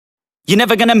You're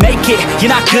never gonna make it,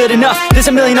 you're not good enough. There's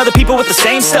a million other people with the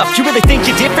same stuff. You really think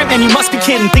you're different? Man, you must be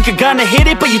kidding. Think you're gonna hit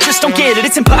it, but you just don't get it.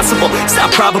 It's impossible, it's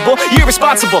not probable, you're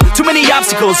irresponsible. Too many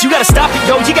obstacles, you gotta stop it,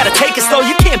 yo. You gotta take it slow,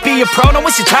 you can't be a pro. Don't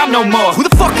waste your time no more. Who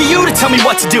the fuck are you to tell me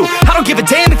what to do? I don't give a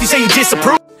damn if you say you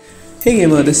disapprove. Hey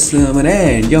gamer, this is Aman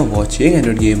and you're watching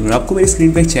Android Gamer। आपको मेरी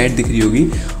screen पे chat दिख रही होगी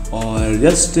और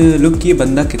just look कि ये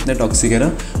बंदा कितना टॉक्सिक है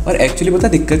ना। और एक्चुअली पता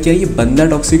दिक्कत क्या है, ये बंदा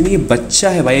टॉक्सिक नहीं, ये बच्चा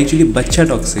है भाई। एक्चुअली बच्चा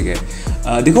टॉक्सिक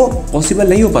है। देखो पॉसिबल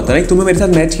नहीं हो पाता ना तुम्हें मेरे साथ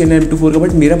मैच खेलना है M24 का,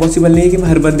 बट मेरा पॉसिबल नहीं है कि मैं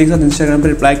हर बंदे के साथ इंस्टाग्राम पर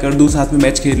रिप्लाई कर दूँ, साथ में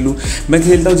मैच खेल लूँ। मैं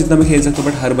खेलता हूँ जितना मैं खेल सकता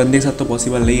हूँ, बट हर बंदे के साथ तो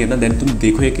पॉसिबल नहीं है ना। देन तुम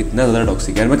देखो ये कितना ज़्यादा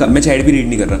टॉक्सिक है। मैं चैट भी रीड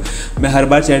नहीं कर रहा, मैं हर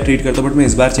बार चैट रीड करता हूँ, बट मैं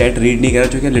इस बार चैट रीड नहीं कर रहा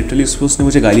क्योंकि लिटरली उसने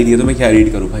मुझे गाली दी है, तो मैं क्या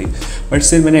रीड करूँ भाई। बट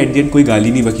सिर्फ मैंने एट द एंड कोई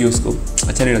गाली नहीं बकी उसको,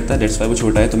 अच्छा नहीं लगता। दैट्स वाई वो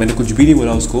छोटा है तो मैंने कुछ भी नहीं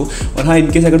बोला उसको। और हाँ,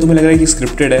 इनकेस अगर तुम्हें लग रहा है कि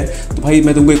स्क्रिप्टेड है तो भाई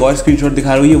मैं तुमको एक और स्क्रीनशॉट दिखा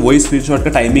रहा हूँ। ये वही स्क्रीनशॉट का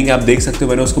टाइमिंग है, आप देख सकते हो।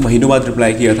 मैंने उसको महीनों बाद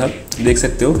रिप्लाई किया था, देख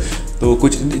सकते हो। तो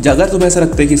कुछ अगर तुम्हें ऐसा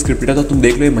लगता है कि स्क्रिप्टेड है तो तुम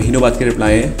देख लो, ये महीनों बाद के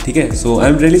रिप्लाई है, ठीक है। सो I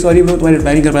am really sorry bro, तुम्हारा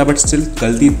रिप्लाई नहीं कर पाया, बट स्टिल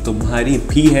गलती तुम्हारी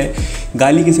भी है।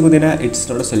 गाली किसी को देना इट्स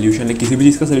नॉट अ सोल्यूशन। किसी भी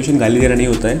चीज़ का सोल्यूशन गाली देना नहीं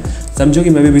होता है। समझो कि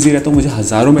मैं भी बिजी रहता हूँ, मुझे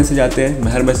हज़ारों मैसेज आते हैं,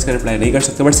 मैं हर मैसेज का रिप्लाई नहीं कर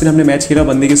सकता। बट सिर्फ हमने मैच खेला,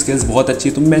 बंदे की स्किल्स बहुत अच्छी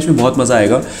है, तुम्हें मैच में बहुत मज़ा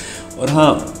आएगा। और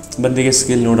हाँ, बंदे की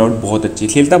स्किल नो डाउट बहुत अच्छी,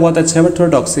 खेलता बहुत अच्छा है, बट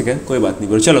थोड़ा टॉक्सिक है, कोई बात नहीं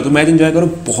करो। चलो तो मैच एंजॉय करो,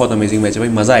 बहुत अमेजिंग मैच है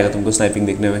भाई, मज़ा आएगा तुमको स्नाइपिंग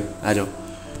देखने में। आ जाओ।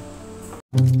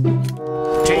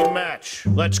 Team match,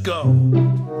 let's go.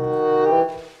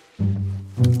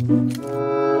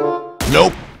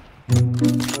 Nope.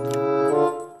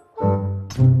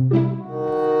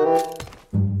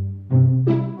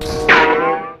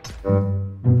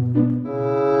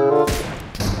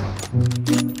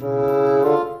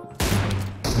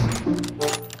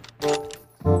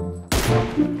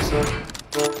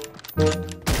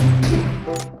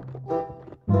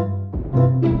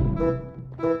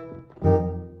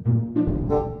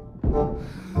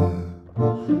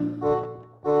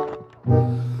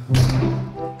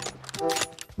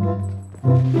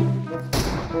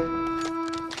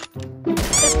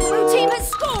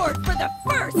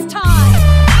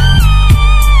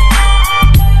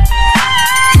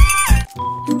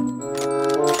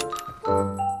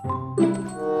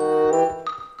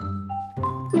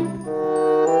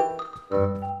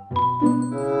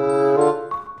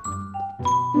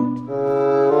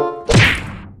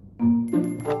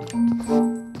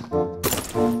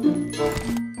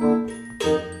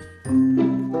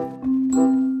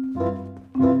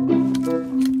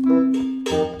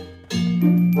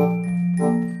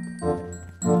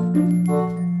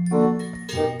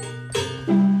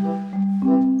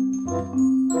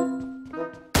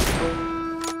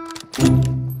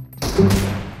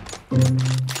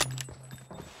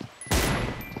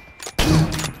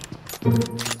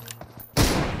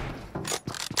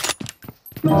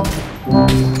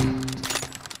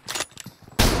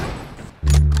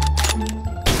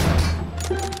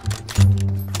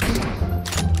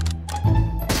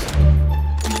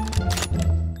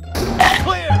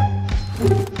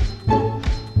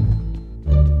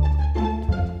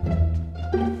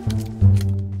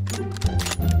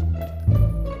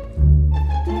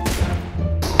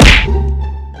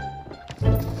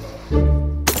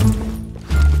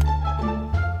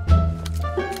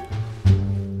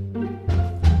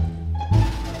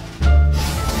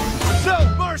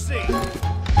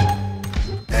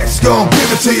 Gonna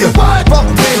give it to you. Fuck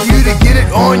with you to get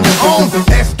it on your own.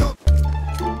 Let's go.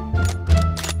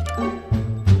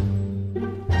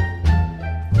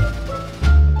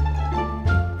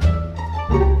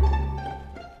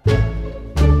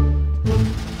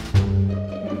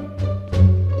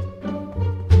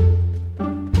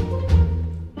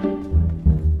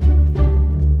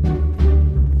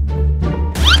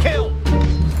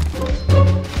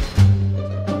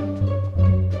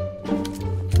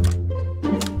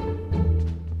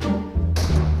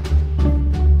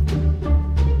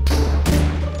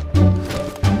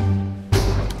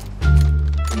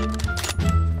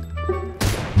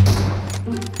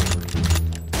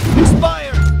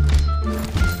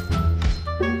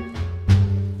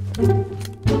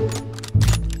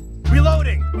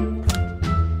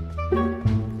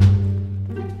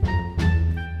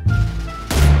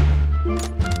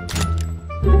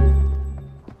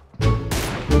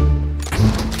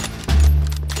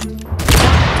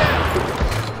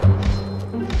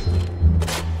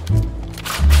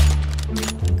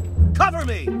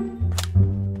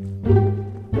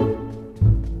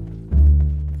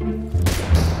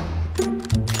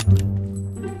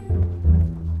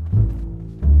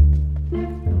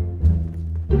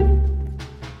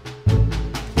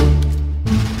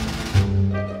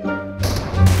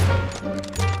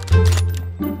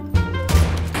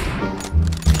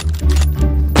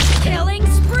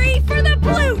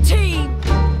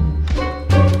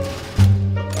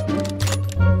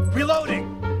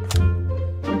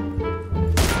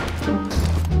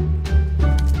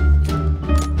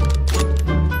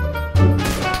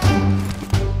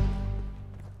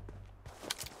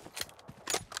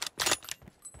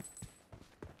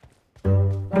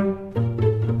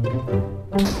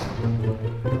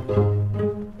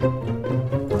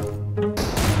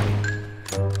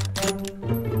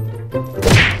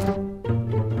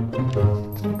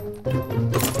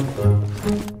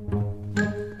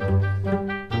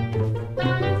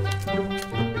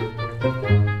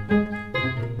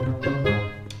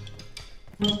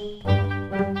 The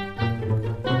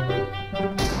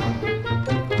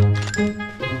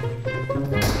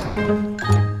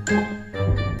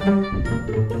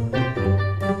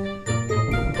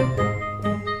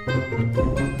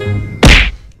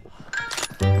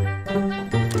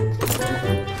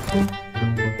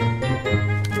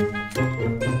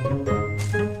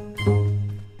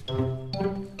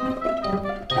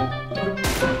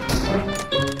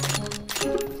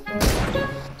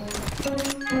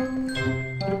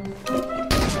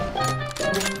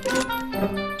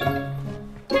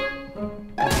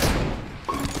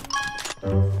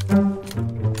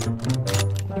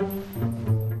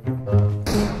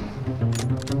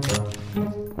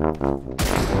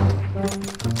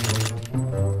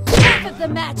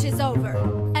match is over,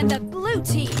 and the blue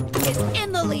team is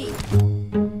in the lead.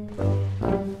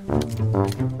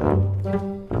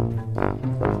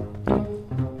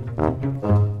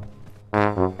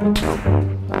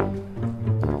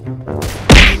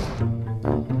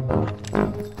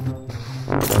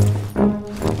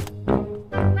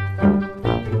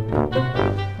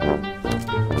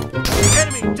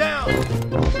 Enemy down!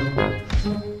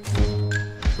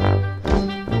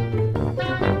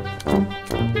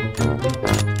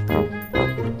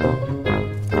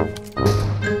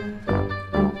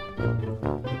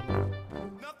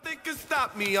 Nothing can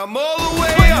stop me, I'm all the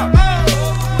way up!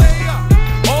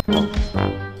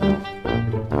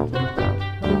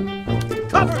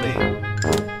 Cover me!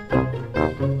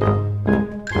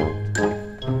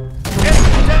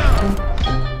 Enemy down!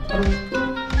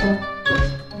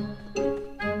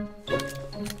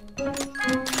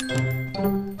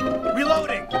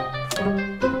 Reloading!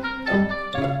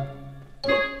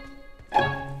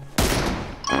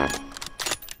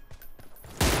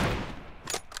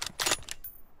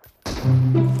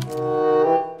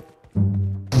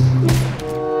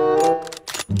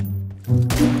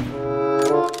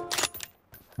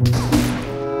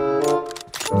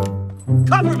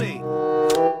 Cover me!